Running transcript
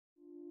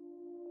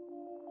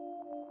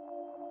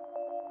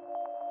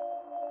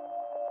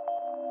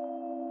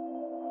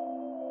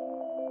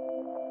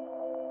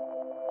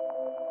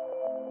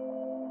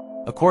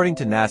According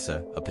to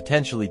NASA, a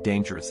potentially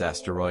dangerous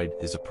asteroid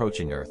is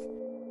approaching Earth.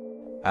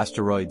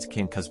 Asteroids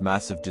can cause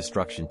massive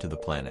destruction to the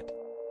planet.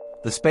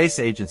 The space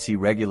agency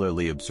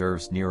regularly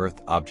observes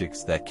near-Earth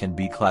objects that can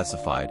be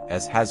classified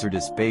as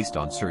hazardous based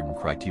on certain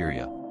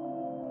criteria.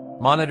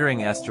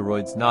 Monitoring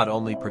asteroids not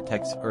only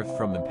protects Earth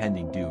from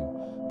impending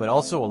doom, but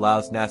also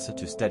allows NASA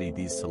to study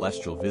these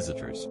celestial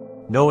visitors.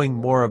 Knowing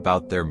more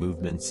about their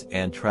movements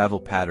and travel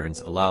patterns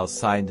allows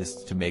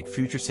scientists to make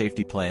future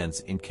safety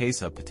plans in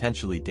case a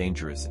potentially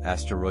dangerous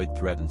asteroid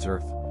threatens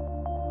Earth.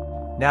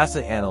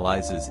 NASA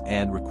analyzes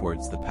and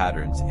records the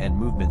patterns and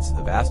movements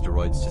of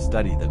asteroids to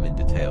study them in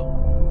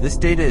detail. This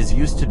data is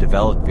used to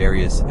develop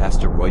various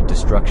asteroid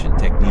destruction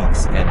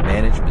techniques and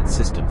management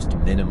systems to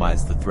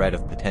minimize the threat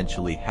of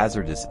potentially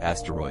hazardous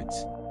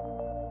asteroids.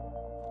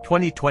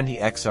 2020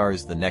 XR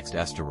is the next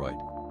asteroid.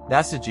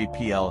 NASA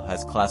JPL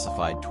has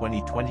classified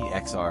 2020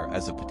 XR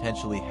as a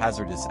potentially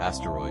hazardous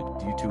asteroid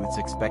due to its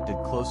expected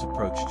close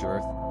approach to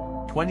Earth.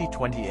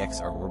 2020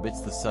 XR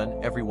orbits the Sun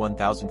every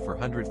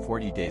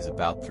 1,440 days,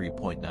 about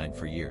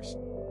 3.94 years.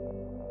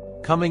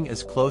 Coming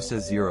as close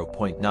as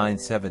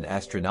 0.97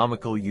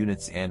 astronomical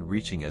units and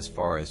reaching as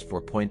far as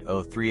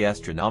 4.03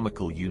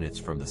 astronomical units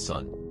from the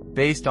Sun,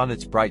 based on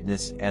its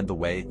brightness and the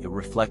way it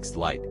reflects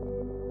light.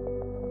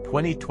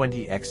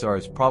 2020 XR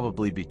is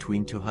probably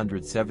between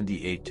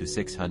 278 to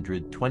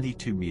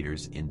 622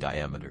 meters in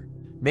diameter,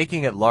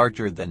 making it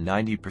larger than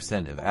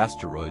 90% of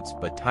asteroids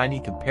but tiny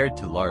compared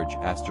to large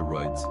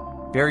asteroids,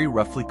 very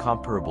roughly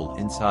comparable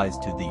in size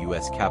to the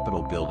U.S.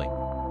 Capitol building.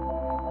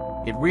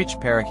 It reached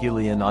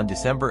perihelion on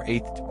December 8,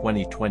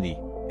 2020,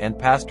 and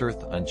passed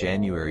Earth on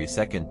January 2,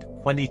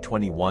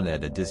 2021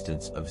 at a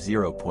distance of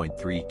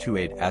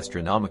 0.328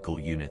 astronomical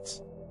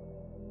units.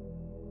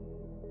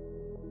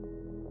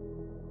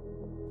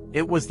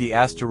 It was the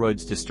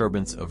asteroid's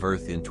disturbance of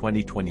Earth in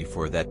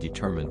 2024 that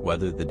determined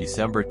whether the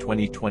December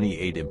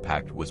 2028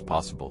 impact was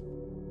possible.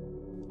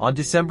 On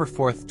December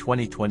 4,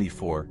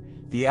 2024,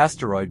 the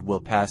asteroid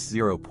will pass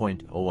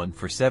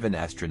 0.0147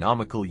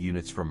 astronomical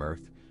units from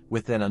Earth,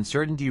 with an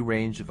uncertainty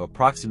range of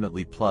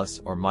approximately plus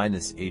or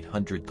minus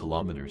 800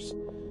 kilometers.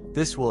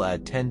 This will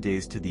add 10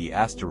 days to the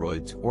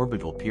asteroid's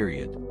orbital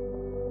period.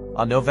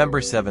 On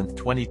November 7,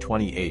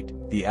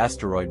 2028, the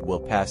asteroid will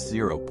pass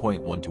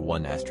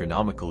 0.121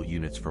 astronomical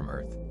units from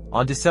Earth.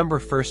 On December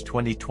 1,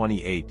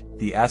 2028,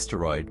 the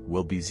asteroid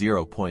will be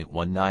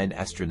 0.19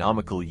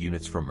 astronomical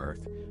units from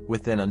Earth,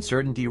 with an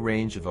uncertainty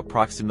range of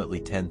approximately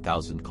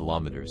 10,000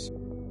 kilometers.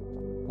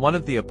 One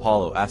of the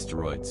Apollo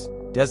asteroids,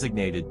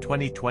 designated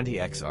 2020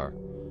 XR,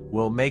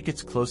 will make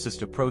its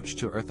closest approach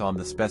to Earth on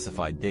the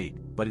specified date,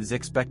 but is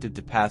expected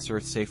to pass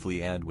Earth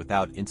safely and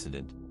without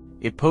incident.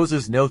 It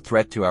poses no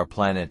threat to our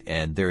planet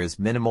and there is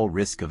minimal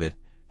risk of it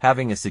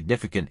having a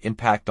significant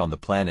impact on the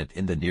planet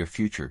in the near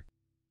future.